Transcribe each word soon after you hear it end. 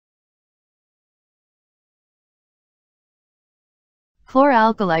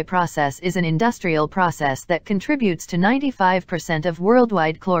Chlor-alkali process is an industrial process that contributes to 95% of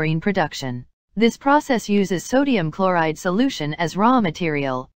worldwide chlorine production. This process uses sodium chloride solution as raw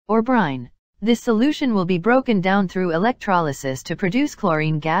material, or brine. This solution will be broken down through electrolysis to produce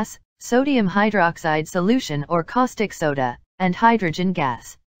chlorine gas, sodium hydroxide solution or caustic soda, and hydrogen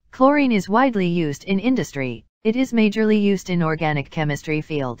gas. Chlorine is widely used in industry. It is majorly used in organic chemistry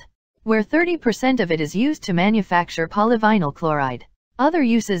field, where 30% of it is used to manufacture polyvinyl chloride. Other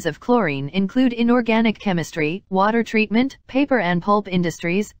uses of chlorine include inorganic chemistry, water treatment, paper and pulp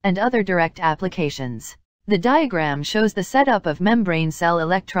industries, and other direct applications. The diagram shows the setup of membrane cell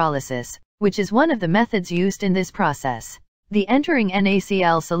electrolysis, which is one of the methods used in this process. The entering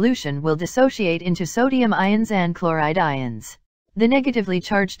NaCl solution will dissociate into sodium ions and chloride ions. The negatively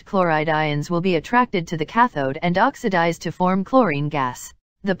charged chloride ions will be attracted to the cathode and oxidized to form chlorine gas.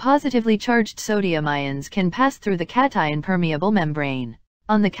 The positively charged sodium ions can pass through the cation permeable membrane.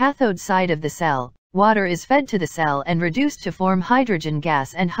 On the cathode side of the cell, water is fed to the cell and reduced to form hydrogen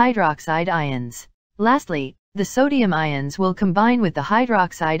gas and hydroxide ions. Lastly, the sodium ions will combine with the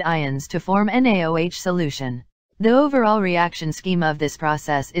hydroxide ions to form NaOH solution. The overall reaction scheme of this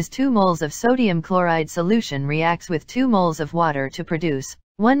process is 2 moles of sodium chloride solution reacts with 2 moles of water to produce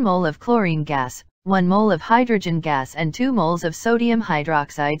 1 mole of chlorine gas, 1 mole of hydrogen gas and 2 moles of sodium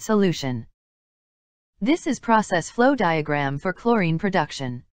hydroxide solution. This is process flow diagram for chlorine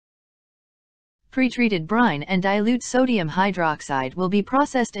production. Pretreated brine and dilute sodium hydroxide will be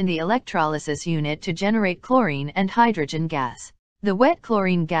processed in the electrolysis unit to generate chlorine and hydrogen gas. The wet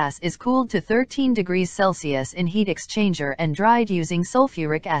chlorine gas is cooled to 13 degrees Celsius in heat exchanger and dried using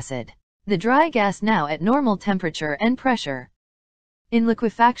sulfuric acid. The dry gas now at normal temperature and pressure. In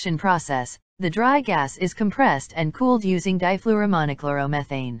liquefaction process, the dry gas is compressed and cooled using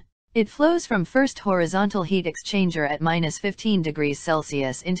difluoromonochloromethane. It flows from first horizontal heat exchanger at -15 degrees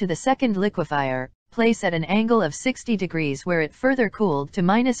Celsius into the second liquefier, place at an angle of 60 degrees where it further cooled to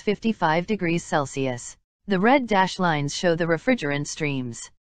 -55 degrees Celsius. The red dashed lines show the refrigerant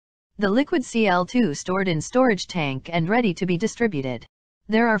streams. The liquid Cl2 stored in storage tank and ready to be distributed.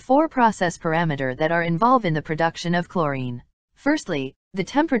 There are 4 process parameters that are involved in the production of chlorine. Firstly, the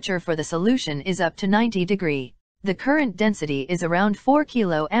temperature for the solution is up to 90 degrees. The current density is around 4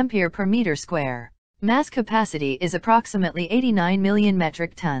 kA per meter square. Mass capacity is approximately 89 million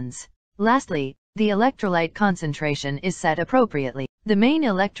metric tons. Lastly, the electrolyte concentration is set appropriately. The main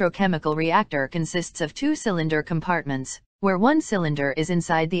electrochemical reactor consists of 2 cylinder compartments, where one cylinder is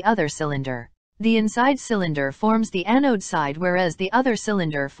inside the other cylinder. The inside cylinder forms the anode side whereas the other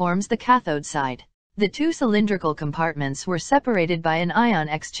cylinder forms the cathode side. The 2 cylindrical compartments were separated by an ion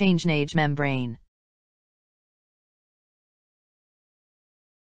exchange membrane.